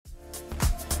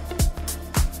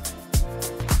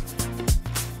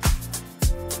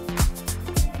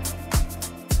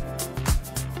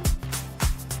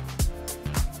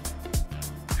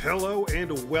Hello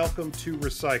and welcome to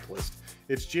Recyclist.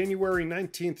 It's January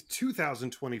 19th,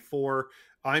 2024.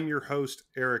 I'm your host,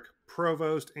 Eric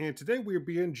Provost, and today we are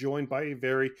being joined by a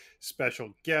very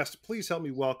special guest. Please help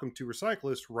me welcome to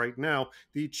Recyclist right now,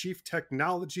 the Chief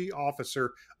Technology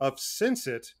Officer of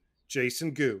SENSIT,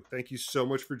 Jason Gu. Thank you so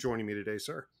much for joining me today,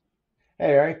 sir.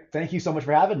 Hey, Eric, thank you so much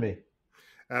for having me.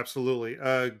 Absolutely.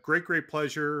 Great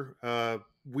pleasure.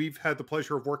 We've had the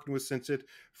pleasure of working with SENSIT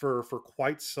for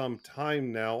quite some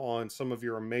time now on some of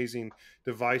your amazing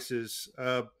devices.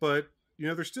 But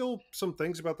there's still some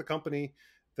things about the company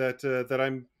that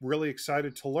I'm really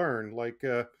excited to learn. Like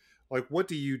what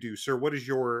do you do, sir? What is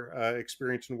your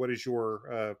experience and what is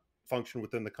your function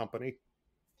within the company?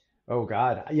 Oh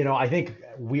God, I think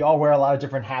we all wear a lot of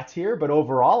different hats here, but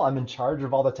overall, I'm in charge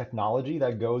of all the technology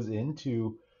that goes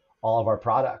into all of our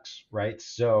products, right?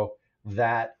 So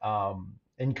that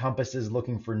encompasses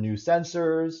looking for new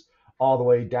sensors, all the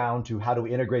way down to how do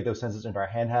we integrate those sensors into our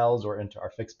handhelds or into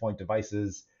our fixed point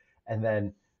devices, and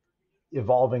then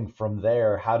evolving from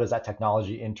there, how does that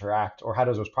technology interact, or how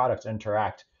does those products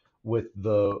interact with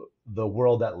the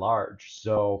world at large?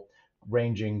 So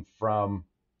ranging from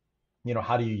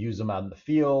how do you use them out in the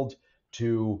field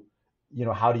to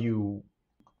how do you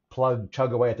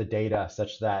chug away at the data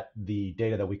such that the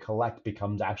data that we collect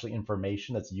becomes actually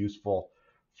information that's useful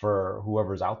for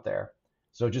whoever's out there.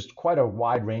 So just quite a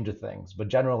wide range of things, but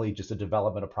generally just a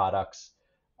development of products,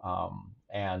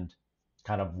 and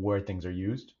kind of where things are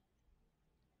used.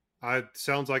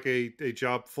 Sounds like a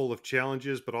job full of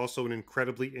challenges, but also an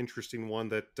incredibly interesting one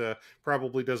that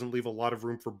probably doesn't leave a lot of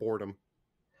room for boredom.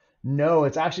 No,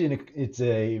 it's actually it's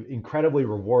a incredibly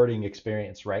rewarding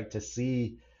experience, right? To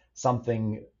see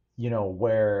something,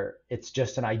 where it's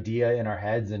just an idea in our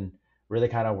heads and really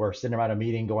kind of we're sitting around a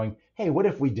meeting going, "Hey, what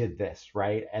if we did this?"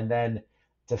 Right? And then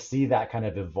to see that kind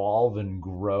of evolve and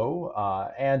grow,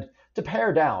 and to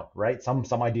pare down, right? Some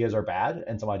ideas are bad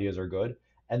and some ideas are good,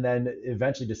 and then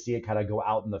eventually to see it kind of go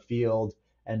out in the field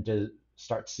and to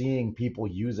start seeing people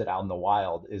use it out in the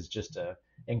wild is just a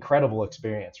incredible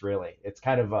experience, really. It's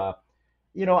kind of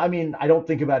I mean, I don't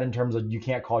think about it in terms of you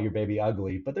can't call your baby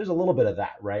ugly, but there's a little bit of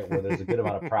that, right? Where there's a good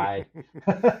amount of pride.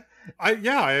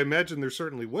 I imagine there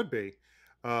certainly would be.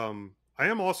 I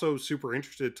am also super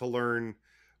interested to learn,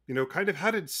 kind of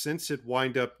how did Sensit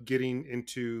wind up getting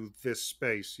into this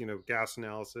space? Gas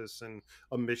analysis and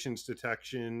emissions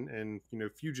detection,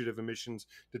 and fugitive emissions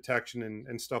detection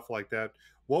and stuff like that.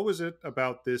 What was it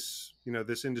about this,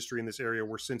 this industry in this area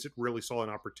where Sensit really saw an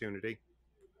opportunity?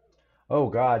 Oh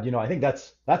God, I think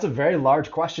that's a very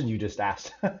large question you just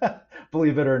asked,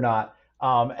 believe it or not.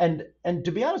 And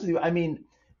to be honest with you, I mean,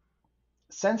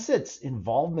 Sensit's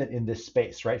involvement in this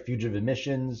space, right? Fugitive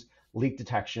emissions, leak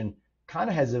detection, kind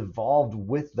of has evolved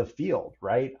with the field,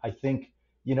 right? I think,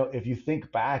 if you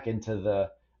think back into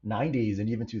the 90s and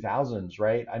even 2000s,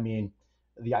 right? I mean,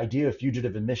 the idea of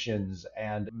fugitive emissions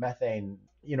and methane,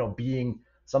 being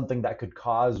something that could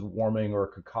cause warming or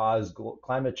could cause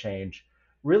climate change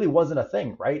really wasn't a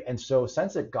thing, right? And so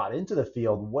Sensit got into the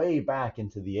field way back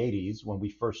into the 80s when we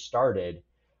first started.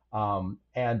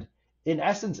 And in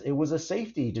essence, it was a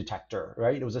safety detector,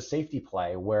 right? It was a safety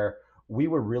play where we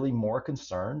were really more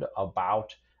concerned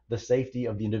about the safety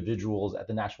of the individuals at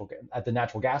the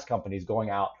natural gas companies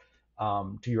going out,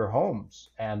 to your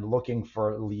homes and looking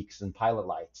for leaks and pilot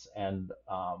lights and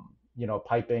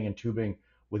piping and tubing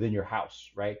within your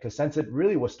house, right? Because since it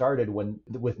really was started when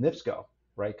with NIPSCO,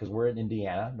 right? Because we're in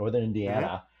Indiana, northern Hmm.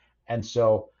 Indiana, and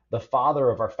so the father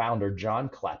of our founder, John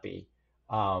Kleppe,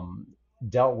 um,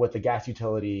 dealt with the gas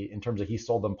utility in terms of he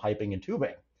sold them piping and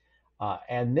tubing.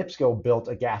 And NIPSCO built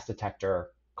a gas detector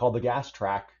called the Gas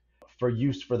Track for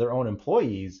use for their own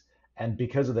employees. And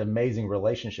because of the amazing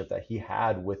relationship that he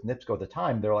had with NIPSCO at the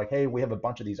time, they're like, "Hey, we have a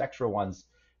bunch of these extra ones.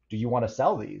 Do you want to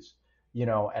sell these?"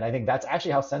 And I think that's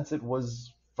actually how Sensit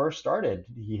was first started.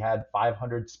 He had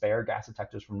 500 spare gas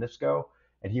detectors from NIPSCO,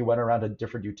 and he went around to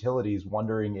different utilities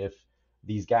wondering if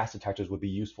these gas detectors would be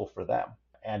useful for them.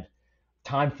 And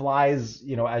time flies,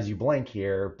 as you blink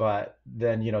here, but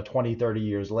then, 20, 30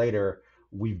 years later,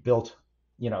 we've built,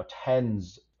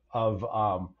 tens of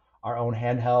our own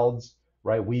handhelds,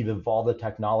 right? We've evolved the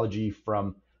technology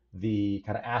from the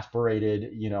kind of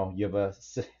aspirated, you have a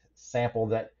sample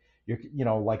that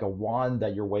like a wand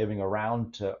that you're waving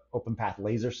around to open path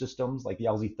laser systems like the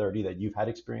LZ30 that you've had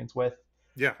experience with.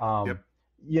 Yeah. Um,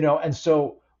 Yep. and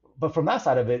so, but from that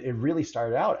side of it, it really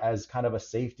started out as kind of a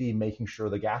safety, making sure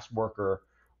the gas worker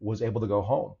was able to go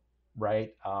home,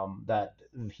 right? That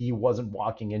he wasn't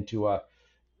walking into a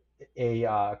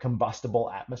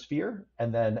combustible atmosphere.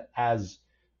 And then as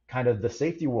kind of the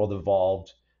safety world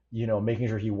evolved, making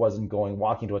sure he wasn't going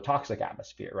walking to a toxic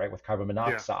atmosphere, right, with carbon Yeah.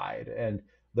 monoxide and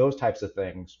those types of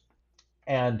things.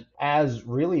 And as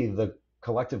really the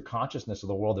collective consciousness of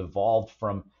the world evolved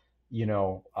from,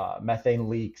 methane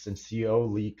leaks and CO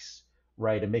leaks,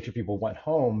 right, and make sure people went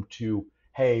home to,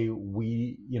 hey,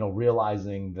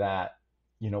 realizing that,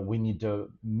 we need to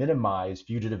minimize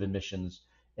fugitive emissions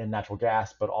in natural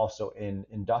gas, but also in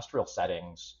industrial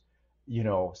settings,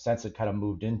 since it kind of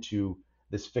moved into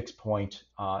this fixed point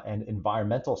and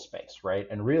environmental space, right?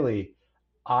 And really,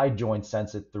 I joined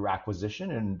SENSIT through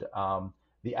acquisition, and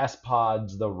the S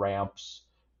pods, the ramps,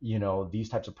 these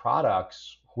types of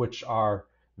products, which are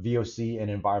VOC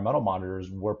and environmental monitors,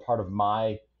 were part of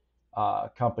my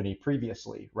company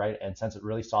previously, right? And since it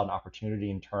really saw an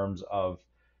opportunity in terms of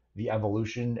the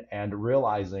evolution and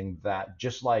realizing that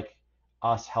just like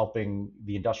us helping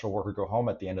the industrial worker go home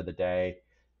at the end of the day,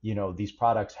 these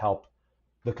products help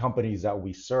the companies that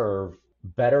we serve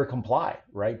better comply,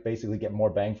 right? Basically get more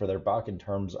bang for their buck in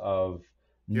terms of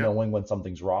Yeah. knowing when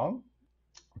something's wrong,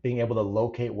 being able to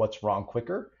locate what's wrong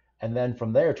quicker, and then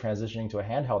from there transitioning to a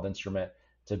handheld instrument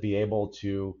to be able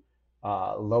to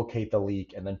locate the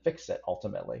leak and then fix it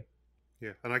ultimately.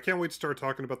 Yeah, and I can't wait to start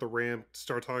talking about the RAM,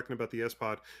 start talking about the S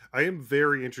Pod. I am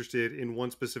very interested in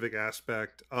one specific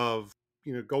aspect of,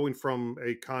 going from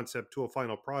a concept to a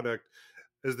final product.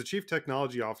 As the chief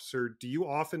technology officer, do you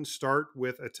often start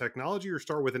with a technology or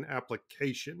start with an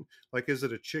application? Like, is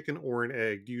it a chicken or an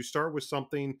egg? Do you start with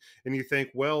something and you think,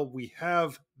 well, we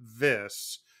have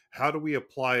this. How do we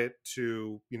apply it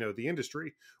to, the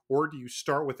industry? Or do you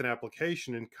start with an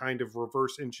application and kind of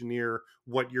reverse engineer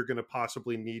what you're going to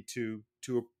possibly need to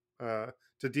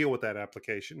deal with that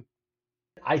application?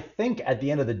 I think at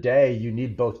the end of the day, you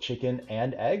need both chicken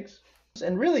and eggs.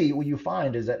 And really, what you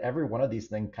find is that every one of these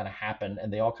things kind of happen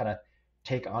and they all kind of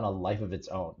take on a life of its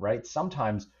own, right?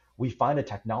 Sometimes we find a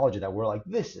technology that we're like,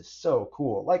 this is so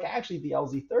cool. Like actually, the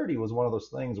LZ30 was one of those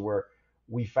things where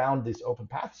we found these open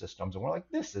path systems and we're like,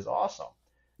 this is awesome,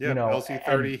 Yeah, and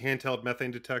LC30 handheld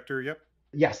methane detector. Yep.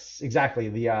 yes, exactly.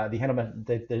 The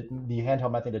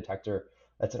handheld methane detector,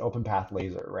 that's an open path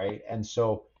laser, right? And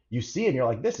so you see it and you're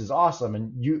like, this is awesome.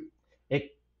 And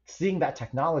it seeing that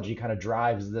technology kind of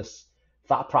drives this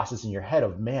thought process in your head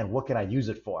of, man, what can I use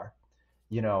it for?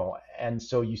 And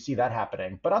so you see that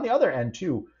happening. But on the other end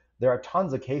too, there are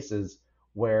tons of cases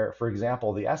where, for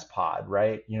example, the S pod,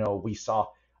 right? We saw,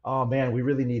 oh man, we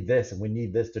really need this and we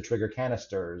need this to trigger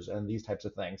canisters and these types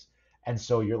of things. And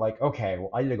so you're like, okay, well,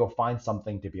 I need to go find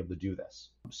something to be able to do this.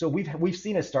 So we've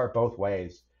seen it start both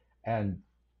ways. And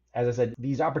as I said,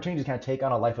 these opportunities kind of take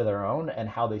on a life of their own, and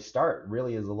how they start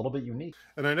really is a little bit unique.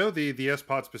 And I know the S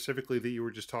Pod specifically that you were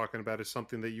just talking about is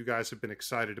something that you guys have been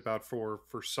excited about for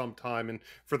some time. And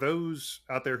for those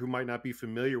out there who might not be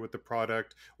familiar with the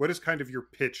product, what is kind of your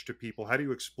pitch to people? How do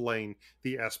you explain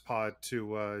the S Pod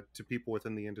to people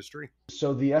within the industry?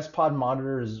 So the S pod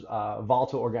monitors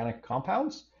volatile organic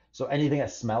compounds, so anything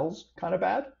that smells kind of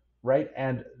bad, right?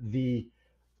 And the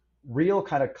real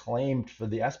kind of claim for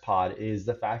the S pod is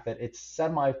the fact that it's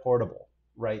semi-portable,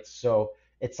 right? So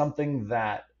it's something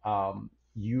that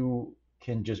you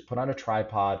can just put on a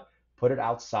tripod, put it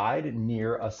outside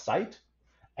near a site,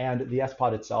 and the S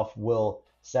pod itself will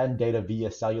send data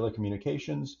via cellular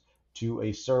communications to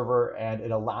a server, and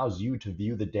it allows you to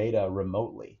view the data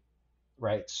remotely,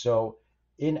 right? So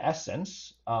in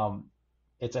essence,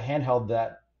 it's a handheld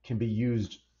that can be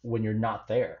used when you're not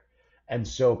there. And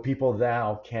so people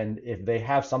now can, if they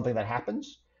have something that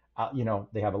happens,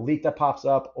 they have a leak that pops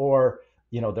up, or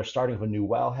they're starting with a new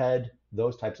wellhead,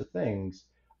 those types of things.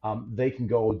 They can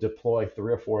go deploy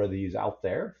 3 or 4 of these out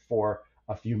there for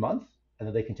a few months, and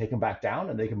then they can take them back down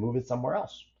and they can move it somewhere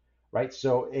else, right?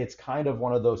 So it's kind of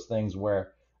one of those things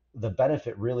where the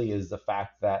benefit really is the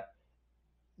fact that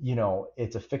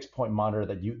it's a fixed point monitor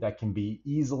that can be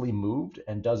easily moved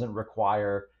and doesn't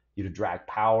require you to drag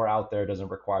power out there, doesn't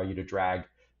require you to drag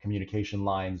communication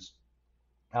lines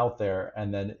out there,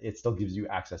 and then it still gives you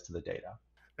access to the data.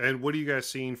 And what are you guys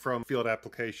seeing from field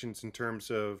applications in terms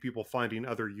of people finding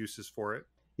other uses for it?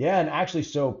 Yeah, and actually,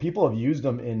 so people have used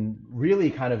them in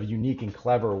really kind of unique and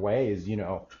clever ways.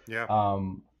 Yeah.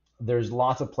 There's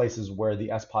lots of places where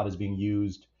the SPOT is being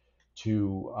used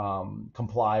to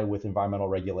comply with environmental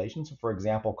regulations. So for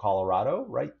example, Colorado,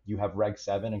 right? You have Reg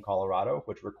 7 in Colorado,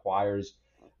 which requires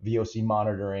VOC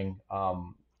monitoring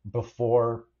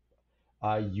before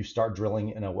you start drilling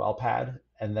in a well pad,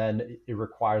 and then it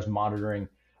requires monitoring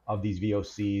of these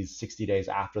VOCs 60 days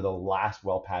after the last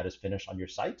well pad is finished on your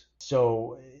site.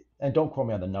 So, and don't quote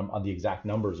me on on the exact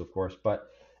numbers, of course, but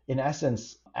in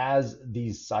essence, as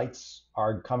these sites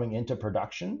are coming into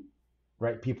production,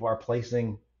 right, people are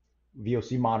placing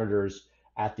VOC monitors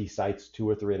at these sites, two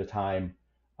or three at a time,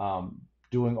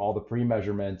 doing all the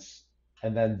pre-measurements,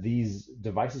 and then these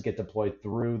devices get deployed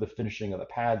through the finishing of the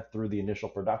pad, through the initial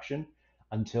production,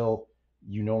 until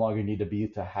you no longer need to be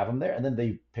to have them there, and then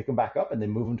they pick them back up and they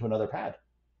move them to another pad,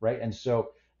 right? And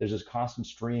so there's this constant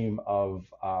stream of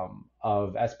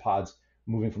S pods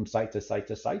moving from site to site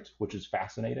to site, which is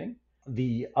fascinating.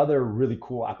 The other really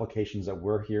cool applications that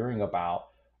we're hearing about,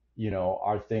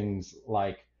 are things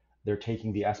like they're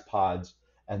taking the S pods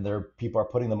and people are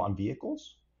putting them on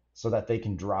vehicles so that they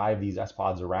can drive these S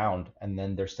pods around, and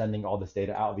then they're sending all this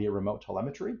data out via remote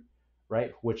telemetry,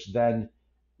 right? Which then,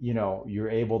 you're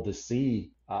able to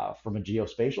see from a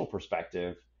geospatial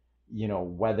perspective,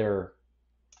 whether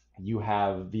you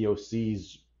have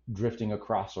VOCs drifting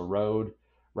across a road,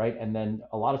 right? And then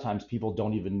a lot of times people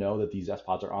don't even know that these S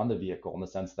pods are on the vehicle, in the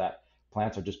sense that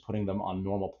plants are just putting them on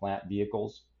normal plant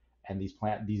vehicles, and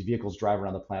these vehicles drive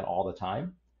around the plant all the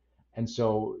time. And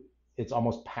so it's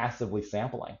almost passively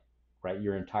sampling, right,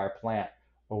 your entire plant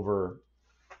over,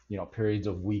 periods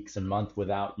of weeks and months,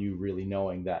 without you really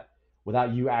knowing that,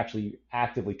 without you actually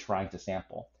actively trying to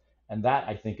sample. And that,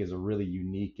 I think, is a really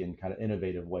unique and kind of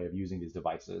innovative way of using these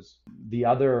devices. The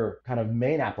other kind of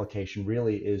main application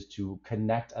really is to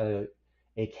connect a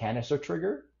canister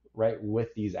trigger, right,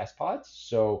 with these S pods.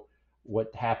 So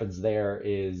what happens there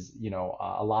is,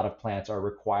 a lot of plants are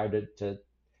required to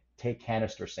take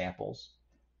canister samples,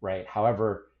 right?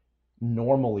 However,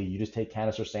 normally you just take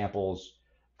canister samples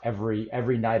every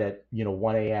night at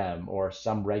 1 a.m. or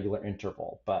some regular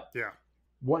interval. But Yeah.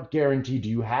 what guarantee do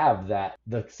you have that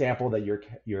the sample that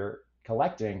you're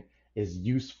collecting is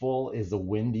useful? Is the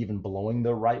wind even blowing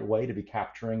the right way to be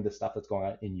capturing the stuff that's going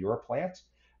on in your plant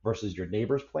versus your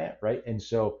neighbor's plant, right? And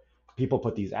so people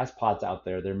put these S pods out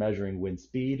there. They're measuring wind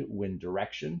speed, wind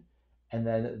direction, and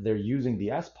then they're using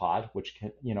the S pod, which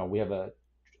can, we have a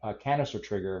canister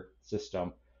trigger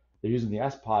system. They're using the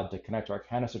S pod to connect to our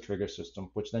canister trigger system,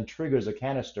 which then triggers a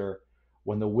canister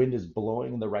when the wind is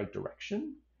blowing in the right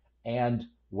direction, and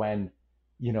when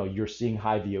you're seeing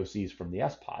high VOCs from the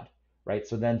S pod, right?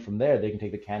 So then from there they can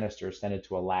take the canister, send it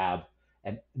to a lab,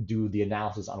 and do the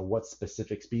analysis on what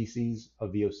specific species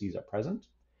of VOCs are present.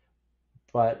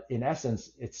 But in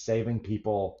essence, it's saving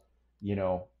people, you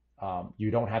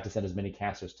don't have to send as many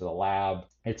canisters to the lab.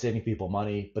 It's saving people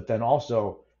money. But then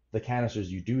also, the canisters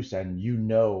you do send,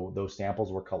 those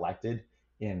samples were collected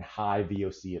in high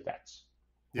VOC events,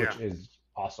 Yeah. which is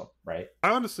awesome, right? I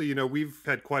honestly, we've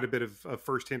had quite a bit of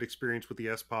firsthand experience with the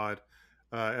S Pod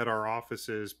at our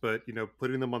offices, but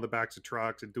putting them on the backs of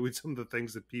trucks and doing some of the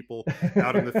things that people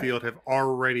out in the field have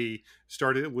already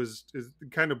started,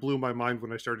 it kind of blew my mind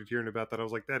when I started hearing about that. I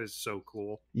was like, that is so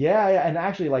cool. Yeah, yeah, and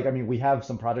actually, like, I mean, we have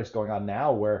some projects going on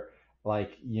now where,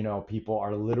 like, people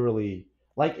are literally,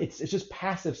 like, it's just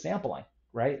passive sampling,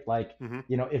 right? Like, Hmm.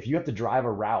 if you have to drive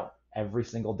a route every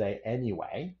single day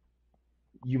anyway,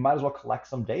 you might as well collect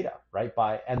some data, right?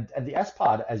 And the S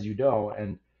Pod, as you know,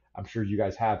 and I'm sure you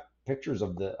guys have pictures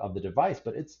of the device,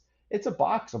 but it's a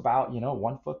box about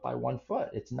 1 foot by 1 foot.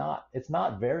 It's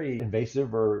not very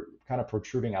invasive or kind of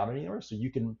protruding out anywhere, so you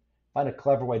can find a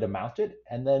clever way to mount it,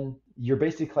 and then you're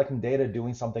basically collecting data,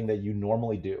 doing something that you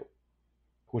normally do,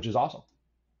 which is awesome.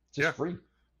 It's just Yeah. free.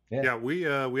 Yeah.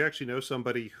 Yeah, we actually know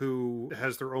somebody who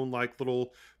has their own like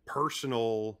little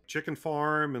personal chicken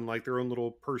farm and like their own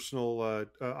little personal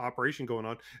operation going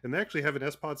on, and they actually have an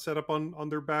S Pod set up on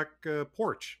their back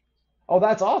porch. Oh,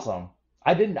 that's awesome.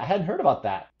 I hadn't heard about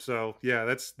that. So yeah,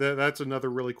 that's another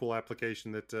really cool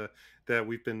application that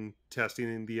we've been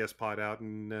testing in the S Pod out,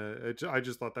 and I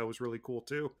just thought that was really cool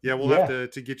too. Yeah, we'll have Yeah.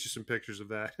 to get you some pictures of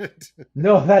that.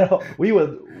 No, that we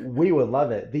would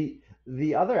love it.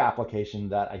 The other application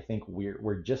that I think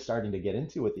we're just starting to get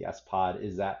into with the S Pod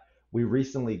is that we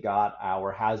recently got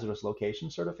our hazardous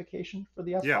location certification for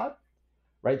the S Yeah. Pod,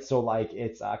 right? So like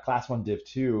it's class 1 div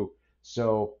 2.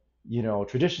 So,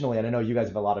 traditionally, and I know you guys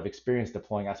have a lot of experience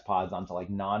deploying S Pods onto like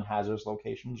non-hazardous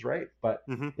locations, right? But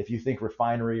Hmm. if you think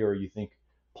refinery or you think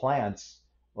plants,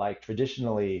 like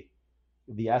traditionally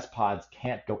the S pods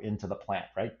can't go into the plant,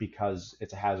 right? Because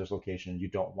it's a hazardous location and you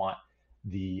don't want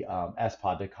the S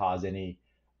pod to cause any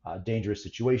dangerous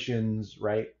situations,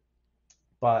 right?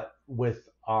 But with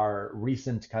our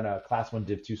recent kind of class 1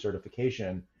 div 2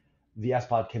 certification, the S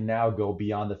pod can now go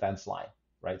beyond the fence line,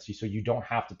 right? So you don't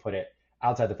have to put it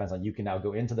outside the fence line. You can now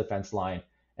go into the fence line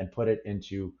and put it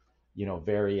into,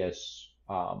 various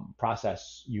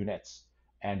process units.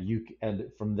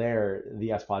 And from there,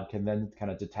 the S pod can then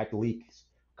kind of detect leaks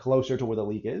closer to where the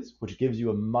leak is, which gives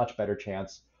you a much better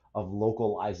chance of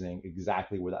localizing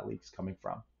exactly where that leak is coming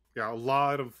from. Yeah, a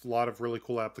lot of really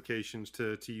cool applications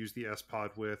to use the S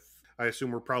Pod with. I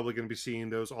assume we're probably going to be seeing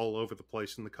those all over the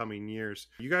place in the coming years.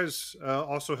 You guys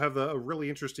also have a really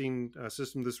interesting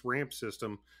system, this ramp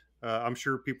system. I'm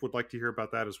sure people would like to hear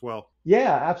about that as well.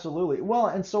 Yeah, absolutely. Well,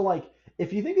 and so like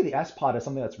if you think of the S pod as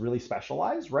something that's really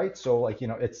specialized, right? So like,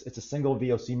 it's a single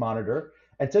VOC monitor.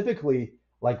 And typically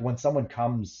like when someone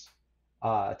comes to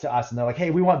us and they're like,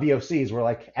 "Hey, we want VOCs," we're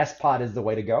like, S pod is the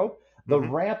way to go. The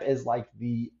Hmm. ramp is like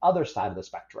the other side of the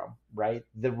spectrum, right?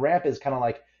 The ramp is kind of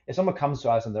like if someone comes to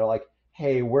us and they're like,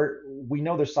 "Hey, we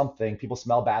know there's something, people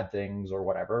smell bad things or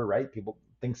whatever, right? People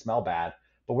things smell bad,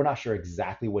 but we're not sure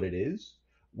exactly what it is."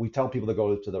 We tell people to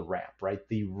go to the ramp, right?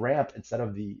 The ramp, instead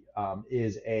of the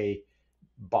is a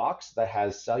box that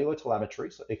has cellular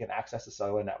telemetry, so it can access the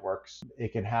cellular networks.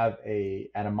 It can have a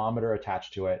anemometer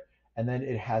attached to it, and then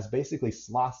it has basically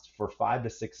slots for 5 to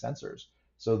 6 sensors.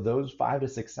 So those 5 to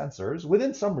 6 sensors,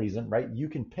 within some reason, right, you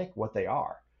can pick what they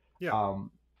are. Yeah,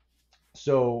 Um,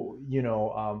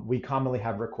 we commonly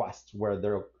have requests where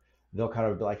they'll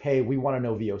kind of be like, "Hey, we want to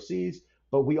know VOCs,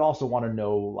 but we also want to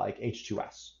know like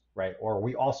H2S, right? Or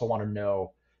we also want to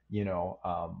know, you know,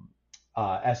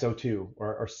 SO2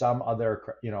 or some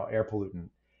other, air pollutant."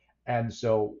 And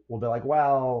so we'll be like,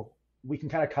 "Well, we can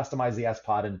kind of customize the S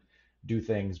pod and do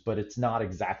things, but it's not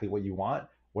exactly what you want."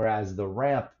 Whereas the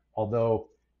ramp, although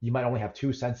you might only have 2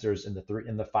 sensors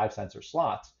in the 5 sensor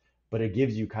slots, but it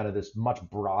gives you kind of this much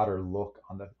broader look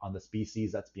on the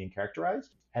species that's being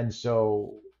characterized. And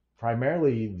so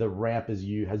primarily the ramp has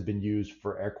been used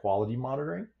for air quality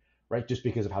monitoring, right? Just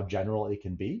because of how general it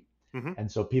can be. hmm,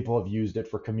 And so people have used it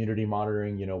for community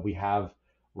monitoring. We have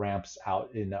ramps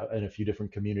out in a few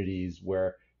different communities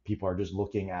where people are just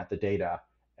looking at the data,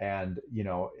 and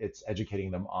it's educating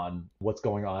them on what's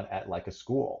going on at like a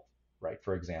school, right?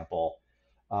 For example,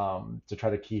 to try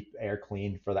to keep air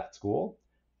clean for that school.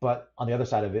 But on the other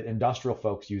side of it, industrial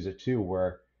folks use it too,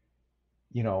 where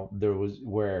there was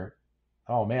where,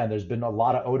 oh man, there's been a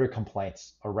lot of odor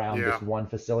complaints around this yeah, one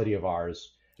facility of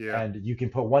ours, yeah. and you can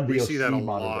put one We see that a VOC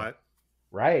monitor there. lot.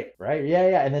 Right, right. Yeah,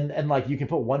 yeah. And like you can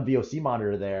put one VOC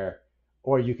monitor there,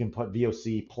 or you can put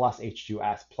VOC plus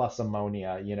H2S plus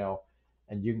ammonia,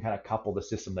 and you can kind of couple the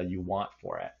system that you want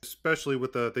for it. Especially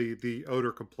with the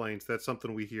odor complaints. That's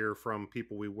something we hear from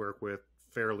people we work with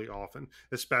fairly often,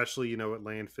 especially at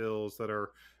landfills that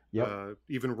are Yep.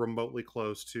 even remotely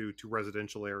close to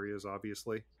residential areas.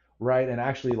 Obviously. Right. And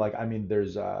actually, like, I mean,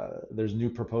 there's new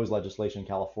proposed legislation in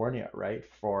California, right,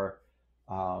 for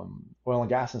oil and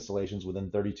gas installations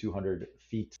within 3,200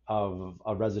 feet of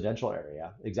a residential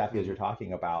area, exactly as Hmm. you're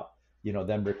talking about,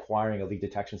 them requiring a leak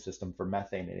detection system for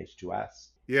methane and H2S.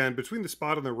 Yeah, and between the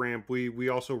spot and the ramp, we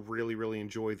also really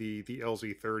enjoy the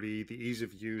LZ30, the ease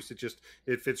of use.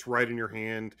 It fits right in your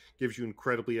hand, gives you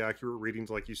incredibly accurate readings,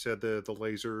 like you said, the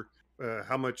laser.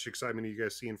 How much excitement are you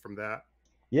guys seeing from that?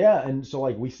 Yeah, and so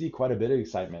like we see quite a bit of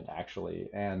excitement actually,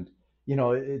 and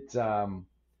it's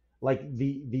like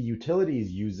the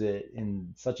utilities use it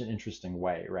in such an interesting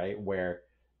way, right? Where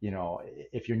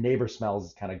if your neighbor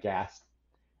smells kind of gas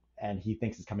and he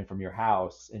thinks it's coming from your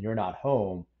house and you're not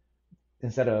home,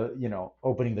 instead of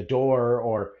opening the door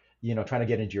or trying to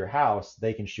get into your house,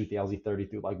 they can shoot the LZ30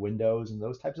 through like windows and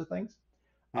those types of things.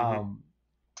 Hmm. Um,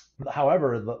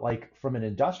 However, like from an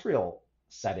industrial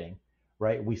setting,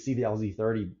 right, we see the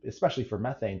LZ30, especially for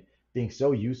methane, being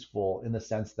so useful in the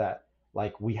sense that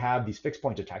like we have these fixed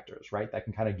point detectors, right, that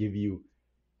can kind of give you,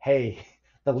 hey,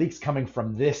 the leak's coming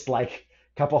from this like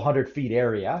couple hundred feet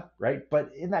area, right?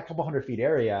 But in that couple hundred feet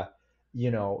area, you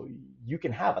know, you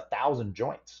can have 1,000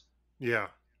 joints, Yeah,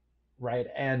 right?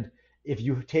 And if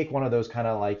you take one of those kind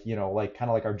of like, like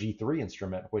kind of like our G3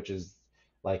 instrument, which is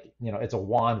like, it's a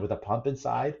wand with a pump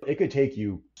inside, it could take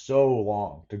you so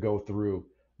long to go through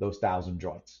those 1,000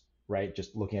 joints, right?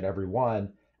 Just looking at every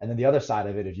one. And then the other side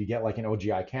of it, if you get like an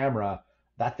OGI camera,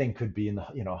 that thing could be in the,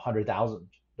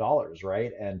 $100,000,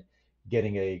 right? And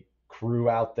getting a crew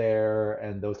out there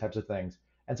and those types of things.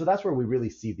 And so that's where we really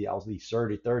see the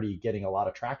LZ30 getting a lot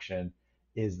of traction,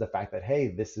 is the fact that, hey,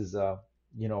 this is a,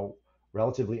 you know,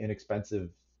 relatively inexpensive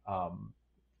um,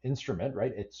 instrument,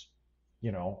 right? It's,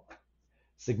 you know,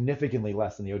 significantly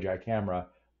less than the OGI camera,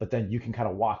 but then you can kind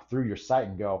of walk through your site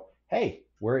and go, hey,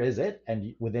 where is it?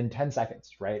 And within 10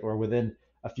 seconds, right? Or within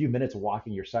a few minutes of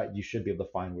walking your site, you should be able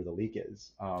to find where the leak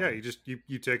is. yeah.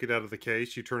 You take it out of the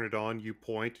case, you turn it on, you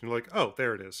point, and you're like, oh,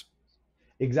 there it is.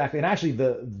 Exactly. And actually,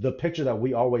 the picture that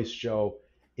we always show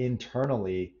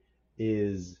internally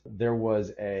is there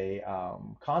was a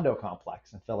condo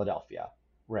complex in Philadelphia,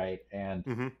 right? And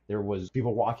Hmm. there was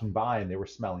people walking by and they were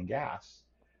smelling gas.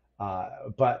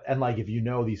 But and like if you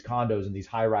know these condos and these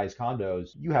high-rise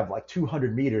condos, you have like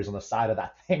 200 meters on the side of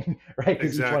that thing, right?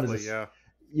 Because each one is Exactly. this,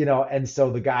 Yeah. and so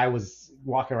the guy was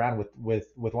walking around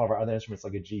with one of our other instruments,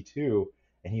 like a G2,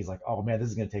 and he's like, "Oh man, this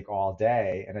is gonna take all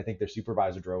day." And I think their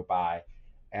supervisor drove by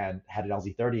and had an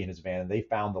LZ30 in his van, and they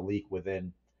found the leak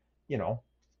within, you know,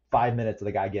 5 minutes of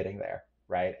the guy getting there,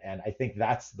 right? And I think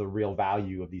that's the real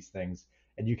value of these things.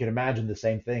 And you can imagine the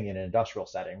same thing in an industrial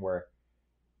setting where,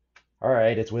 all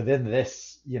right, it's within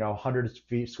this, 100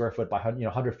 feet square foot by 100,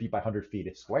 100 feet by 100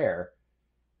 feet square.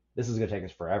 This is going to take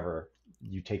us forever.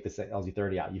 You take this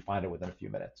LZ30 out, you find it within a few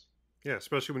minutes. Yeah.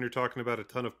 Especially when you're talking about a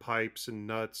ton of pipes and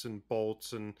nuts and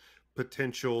bolts and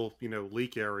potential,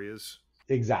 leak areas.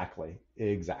 Exactly.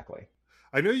 Exactly.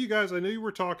 I know you guys, I know you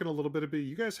were talking a little bit about,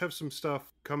 you guys have some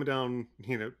stuff coming down,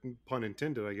 pun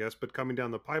intended, I guess, but coming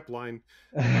down the pipeline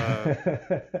uh,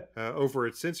 over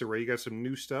at SENSIT. You got some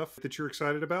new stuff that you're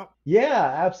excited about? Yeah,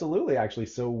 absolutely. Actually,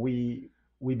 so we've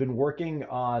been working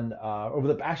on over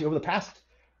the past,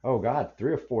 oh God,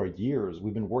 3 or 4 years.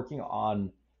 We've been working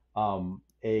on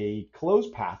a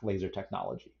closed path laser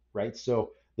technology, right?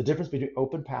 So the difference between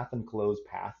open path and closed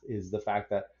path is the fact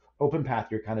that open path,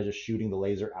 you're kind of just shooting the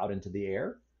laser out into the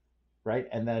air, right?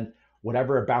 And then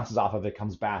whatever it bounces off of it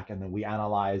comes back, and then we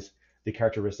analyze the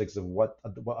characteristics of what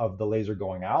of the laser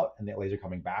going out and the laser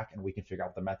coming back, and we can figure out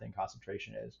what the methane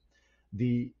concentration is.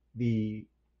 The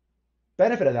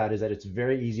benefit of that is that it's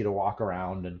very easy to walk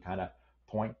around and kind of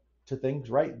point to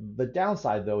things, right? The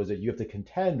downside though is that you have to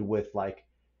contend with, like,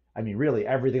 I mean, really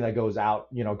everything that goes out,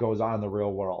 goes on in the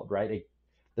real world, right?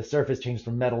 The surface changes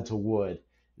from metal to wood,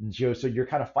 and so you're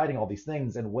kind of fighting all these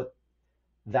things, and what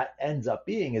that ends up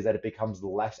being is that it becomes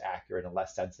less accurate and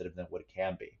less sensitive than what it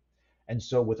can be. And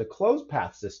so with a closed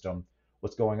path system,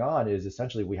 what's going on is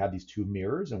essentially we have these two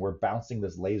mirrors and we're bouncing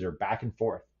this laser back and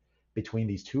forth between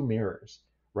these two mirrors,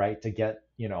 right, to get,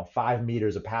 5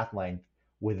 meters of path length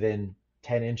within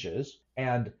 10 inches.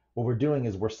 And what we're doing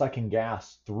is we're sucking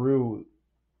gas through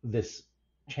this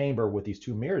chamber with these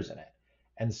two mirrors in it.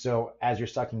 And so as you're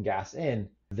sucking gas in,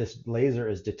 this laser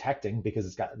is detecting, because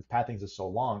it's got, the path length is so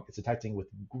long, it's detecting with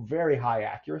very high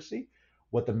accuracy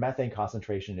what the methane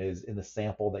concentration is in the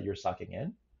sample that you're sucking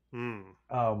in.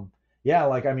 Hmm. Yeah,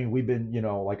 like I mean, we've been,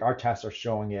 like our tests are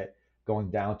showing it going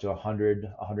down to 100,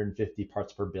 150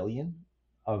 parts per billion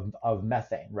of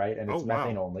methane, right? And Oh, it's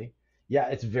methane wow. only. Yeah,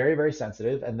 it's very, very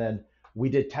sensitive. And then we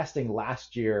did testing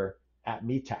last year at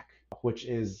METEC, which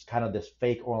is kind of this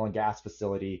fake oil and gas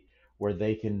facility where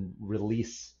they can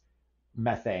release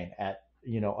methane at,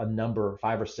 a number,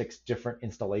 5 or 6 different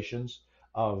installations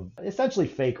of essentially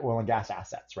fake oil and gas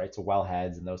assets, right? So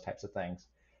wellheads and those types of things.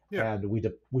 Yeah. And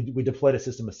we deployed a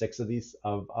system of 6 of these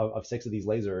of 6 of these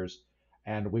lasers,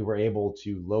 and we were able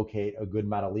to locate a good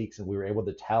amount of leaks, and we were able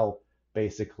to tell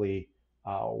basically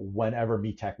whenever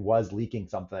METEC was leaking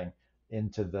something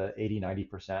into the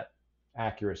 80-90%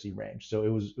 accuracy range. So it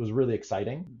was really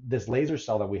exciting. This laser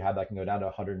cell that we had that can go down to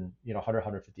 100, 100,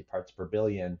 150 parts per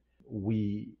billion,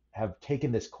 we have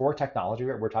taken this core technology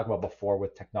that we're talking about before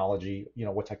with technology,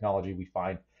 what technology we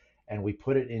find, and we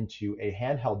put it into a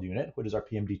handheld unit, which is our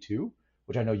PMD2,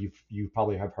 which I know you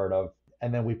probably have heard of,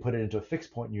 and then we put it into a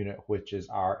fixed point unit, which is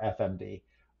our FMD,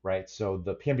 right? So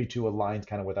the PMD2 aligns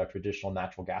kind of with our traditional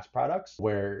natural gas products,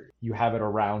 where you have it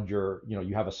around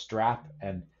you have a strap,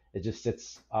 and it just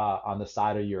sits on the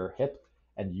side of your hip,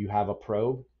 and you have a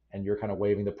probe, and you're kind of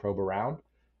waving the probe around,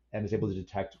 and is able to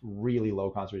detect really low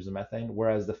concentrations of methane.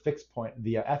 Whereas the fixed point,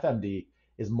 the FMD,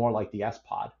 is more like the S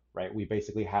pod, right? We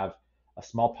basically have a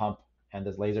small pump and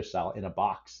this laser cell in a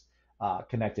box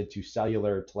connected to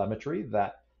cellular telemetry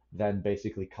that then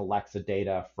basically collects the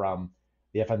data from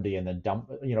the FMD and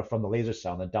then from the laser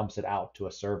cell and then dumps it out to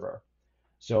a server.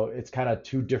 So it's kind of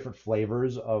two different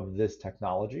flavors of this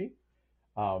technology.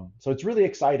 So it's really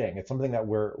exciting. It's something that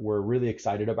we're really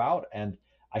excited about, and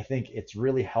I think it's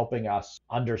really helping us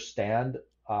understand,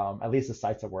 at least the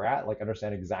sites that we're at, like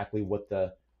understand exactly what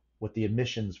the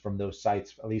emissions from those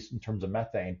sites, at least in terms of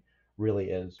methane,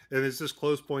 really is. And is this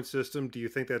closed point system, do you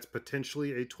think that's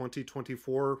potentially a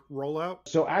 2024 rollout?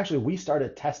 So actually, we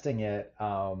started testing it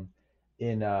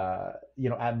in at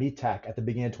METEC at the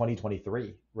beginning of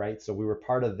 2023, right? So we were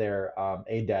part of their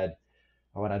ADED.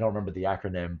 Oh, and I don't remember the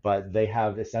acronym, but they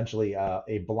have essentially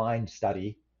a blind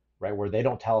study, right, where they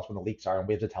don't tell us when the leaks are, and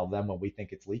we have to tell them when we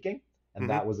think it's leaking. And Hmm.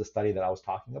 that was the study that I was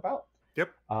talking about.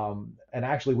 Yep. And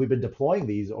actually, we've been deploying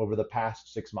these over the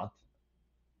past 6 months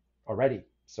already.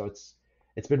 So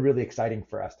it's been really exciting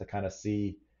for us to kind of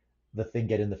see the thing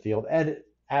get in the field. And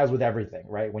as with everything,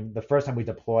 right, when the first time we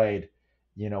deployed,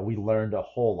 we learned a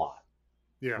whole lot,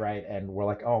 Yeah. right? And we're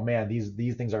like, oh man,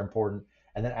 these things are important.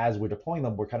 And then as we're deploying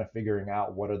them, we're kind of figuring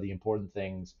out what are the important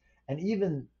things, and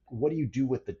even what do you do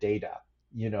with the data?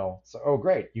 So oh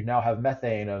great, you now have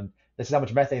methane, and this is how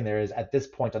much methane there is at this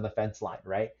point on the fence line,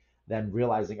 right? Then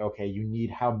realizing, okay, you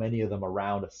need how many of them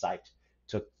around a site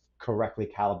to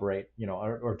correctly calibrate,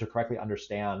 or to correctly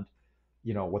understand,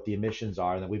 what the emissions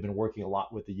are. And then we've been working a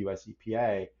lot with the US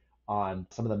EPA on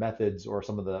some of the methods, or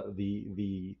some of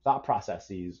the thought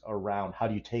processes around how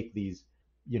do you take these,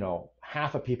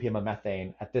 half a ppm of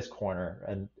methane at this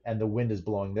corner, and the wind is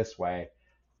blowing this way,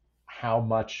 how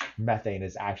much methane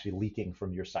is actually leaking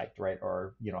from your site, right?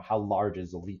 Or how large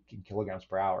is the leak in kilograms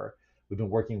per hour? We've been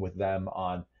working with them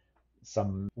on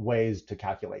some ways to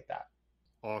calculate that.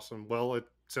 Awesome. Well, it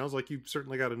sounds like you've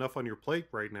certainly got enough on your plate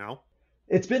right now.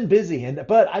 It's been busy,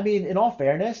 but I mean, in all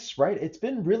fairness, right? It's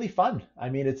been really fun. I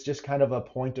mean, it's just kind of a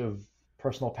point of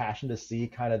personal passion to see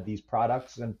kind of these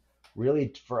products, and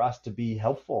really for us to be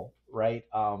helpful, right?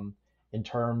 In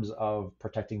terms of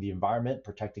protecting the environment,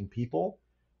 protecting people,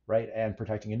 right, and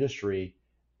protecting industry.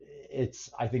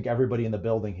 I think everybody in the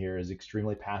building here is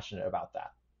extremely passionate about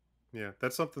that. Yeah,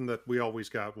 that's something that we always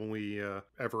got when we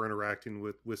ever interacting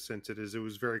with SENSIT. Is it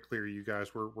was very clear you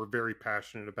guys were very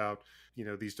passionate about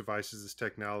these devices, this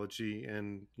technology,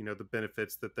 and the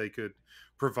benefits that they could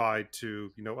provide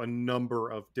to a number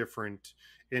of different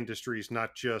industries,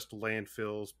 not just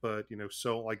landfills, but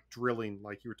so like drilling,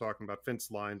 like you were talking about fence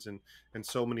lines, and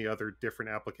so many other different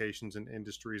applications and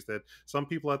industries that some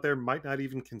people out there might not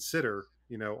even consider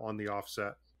on the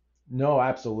offset. No,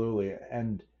 absolutely.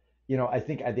 And, I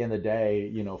think at the end of the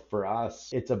day, for us,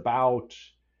 it's about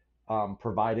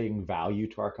providing value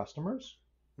to our customers,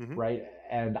 Hmm. right?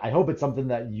 And I hope it's something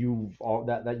that you've all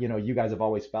that you guys have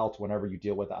always felt whenever you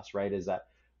deal with us, right? Is that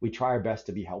we try our best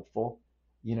to be helpful,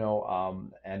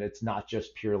 and it's not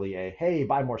just purely a, hey,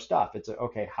 buy more stuff. It's a,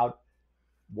 okay,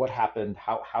 what happened,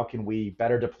 how can we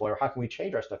better deploy, or how can we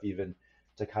change our stuff even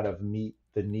to kind of meet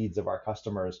the needs of our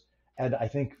customers. And I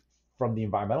think from the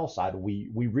environmental side, we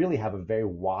really have a very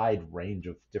wide range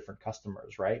of different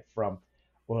customers, right? From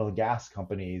oil and gas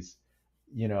companies,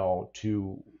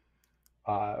 to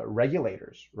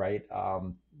regulators, right?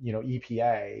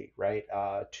 EPA, right?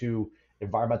 To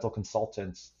environmental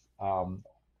consultants,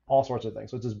 all sorts of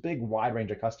things. So it's this big wide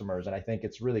range of customers, and I think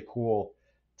it's really cool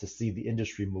to see the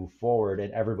industry move forward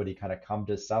and everybody kind of come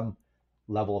to some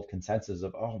level of consensus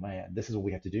of, oh man, this is what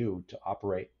we have to do to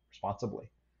operate responsibly.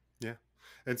 Yeah.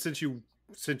 And since you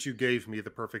gave me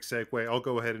the perfect segue, I'll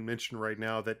go ahead and mention right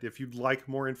now that if you'd like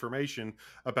more information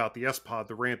about the S Pod,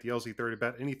 the ramp, the LZ30,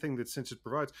 about anything that Sensit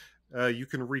provides, you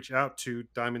can reach out to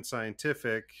Diamond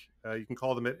Scientific. You can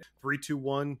call them at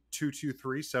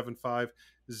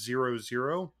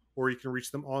 321-223-7500, or you can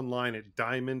reach them online at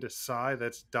Diamond Sci.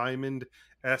 That's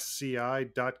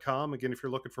diamondsci.com. Again, if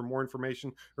you're looking for more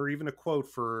information or even a quote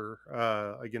for,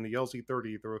 again, the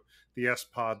LZ30, the S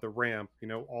Pod, the ramp,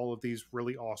 all of these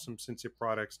really awesome Sensit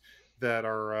products that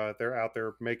are they're out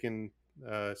there making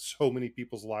so many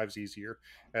people's lives easier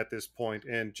at this point.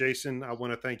 And Jason, I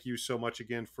want to thank you so much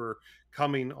again for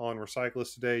coming on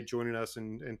Recyclist today, joining us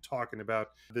and talking about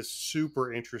this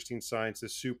super interesting science,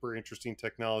 this super interesting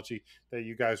technology that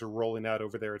you guys are rolling out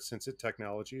over there at SENSIT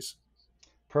Technologies.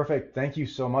 Perfect. Thank you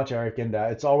so much, Eric. And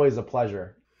it's always a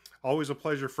pleasure. Always a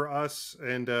pleasure for us.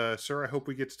 And, sir, I hope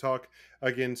we get to talk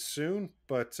again soon.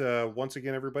 But once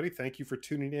again, everybody, thank you for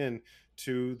tuning in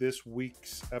to this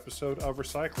week's episode of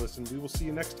Recyclist, and we will see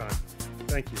you next time.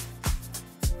 Thank you.